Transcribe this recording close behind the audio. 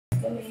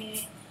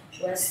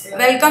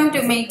Welcome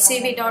to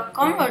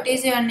MaidCV.com. What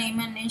is your name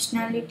and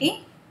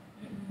nationality?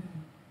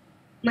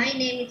 My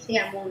name is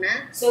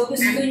Yamuna. I'm from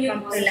Sri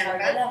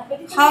Lanka.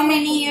 How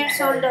many years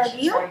old are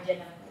you?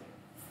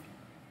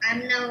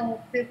 I'm now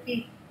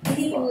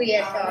 52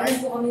 years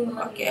old.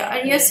 Okay.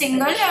 Are you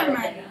single or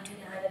married?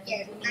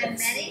 Yes, I'm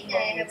married.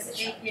 I have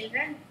 3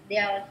 children. They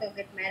also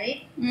get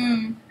married.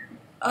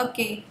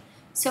 Okay.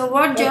 So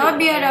what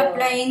job you are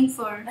applying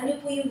for?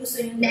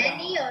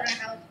 Nanny or a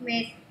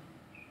housemaid?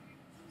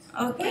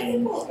 Okay.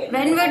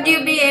 When would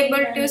you be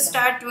able to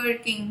start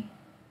working?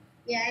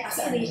 Yeah,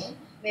 actually,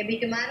 maybe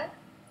tomorrow.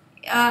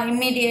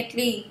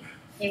 Immediately.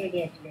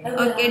 Immediately.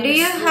 Okay. Do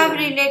you have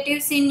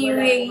relatives in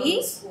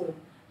UAE?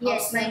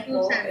 Yes, my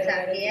 2 sons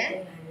are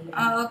here.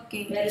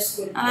 Okay.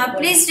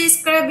 Please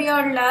describe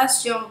your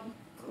last job.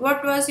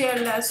 What was your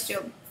last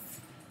job?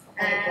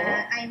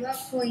 I work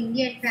for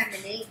Indian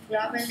family,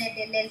 Global Net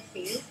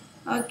LLC.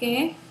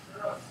 Okay.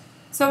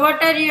 So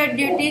what are your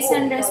duties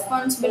and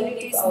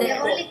responsibilities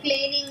there? Only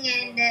cleaning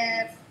and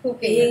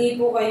cooking.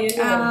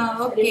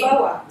 Okay.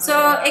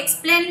 So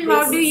explain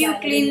how do you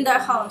clean the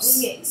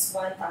house? Yes,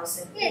 I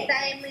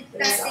am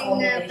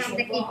starting from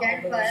the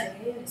kitchen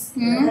first.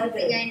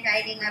 Cleaning and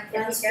tidying up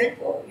the kitchen.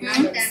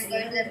 After I'm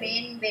going to the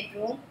main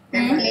bedroom.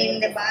 I'm cleaning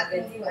the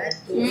bathroom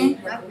first.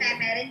 After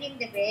I'm arranging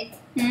the bed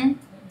and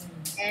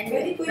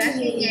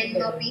brushing and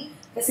mopping.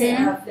 Okay.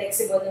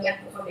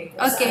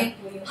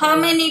 How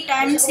many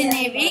times in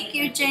a week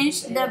you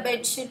change the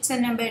bed sheets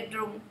in a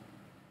bedroom?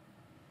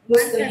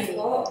 Once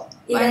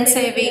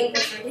a week.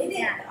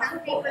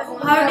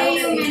 How do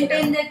you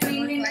maintain the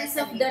cleanliness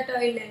of the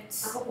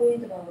toilets?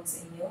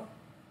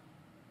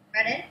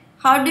 Pardon?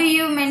 How do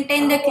you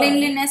maintain the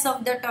cleanliness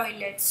of the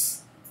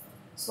toilets?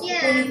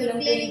 Yeah, I'm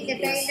cleaning the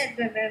toilet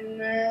with a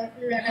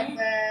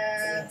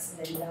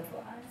lot of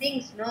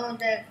things, no?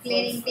 The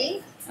cleaning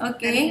things.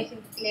 Okay. I'm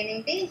using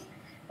cleaning things.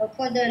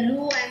 For the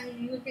loo,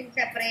 I'm using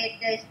separate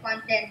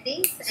sponge and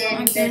things,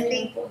 and the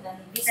sink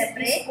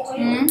separate.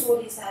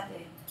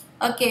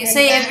 Okay, so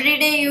every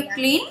day you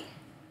clean?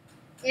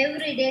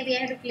 Every day we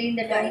have to clean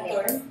the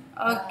toilet.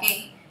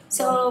 Okay.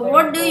 So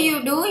what do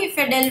you do if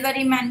a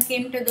delivery man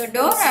came to the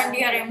door and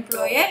your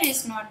employer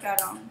is not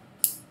around?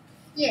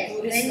 Yes,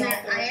 when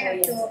I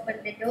have to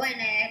open the door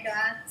and I have to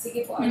ask what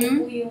he wants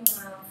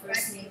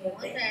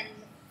and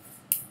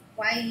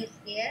why he's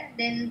here,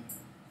 then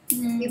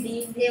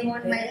if they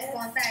want my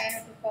sponsor, I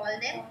have to call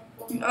them.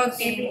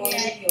 Okay. If they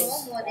are at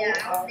home or they are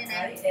out, then I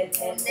have to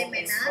call them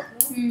and ask.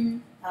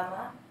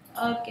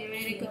 Okay,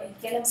 very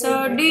good.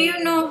 So, do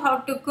you know how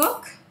to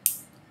cook?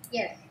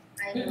 Yes,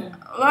 I know.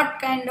 What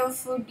kind of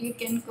food you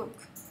can cook?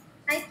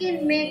 I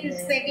can make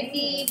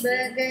spaghetti,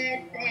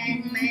 burgers,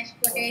 and mashed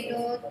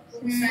potatoes,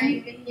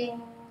 fried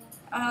chicken.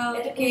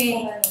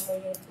 Okay.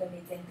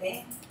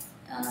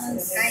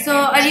 So,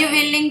 are you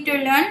willing to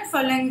learn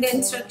following the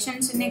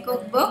instructions in a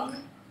cookbook?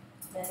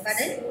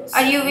 Pardon?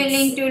 Are you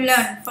willing to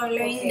learn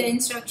following the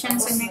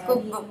instructions in a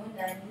cookbook?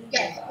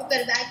 Yes,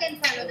 cooker. I can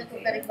follow the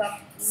cookery book.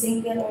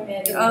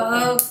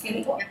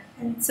 Okay.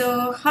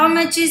 So, how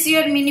much is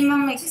your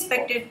minimum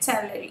expected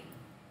salary?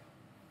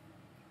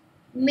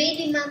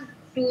 Minimum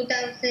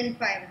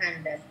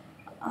 2,500.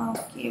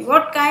 Okay.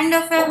 What kind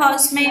of a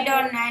housemaid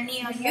or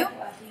nanny are you?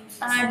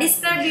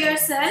 Describe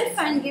yourself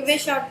and give a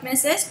short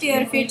message to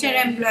your future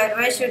employer.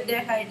 Why should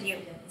they hire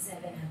you?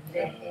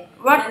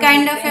 What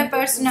kind of a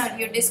person are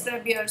you?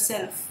 Describe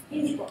yourself.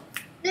 No,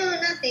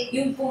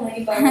 nothing.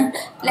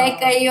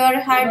 Like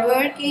you're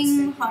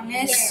hardworking,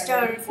 honest,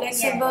 or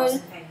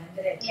flexible.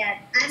 Yeah,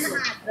 I'm a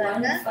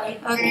hard worker.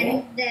 Okay.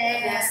 And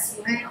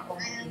I'm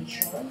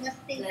most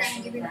things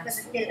I'm giving for the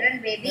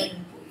children, baby.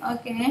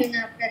 Okay. Looking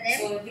after them,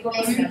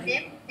 playing with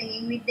them,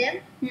 singing with them,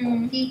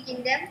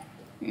 teaching them.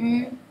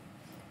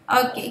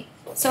 Okay.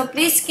 So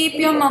please keep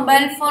your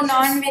mobile phone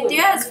on with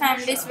you as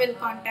families will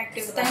contact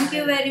you. Thank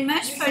you very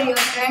much for your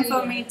time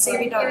for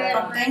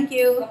MaidCV.com. Thank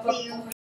you. See you.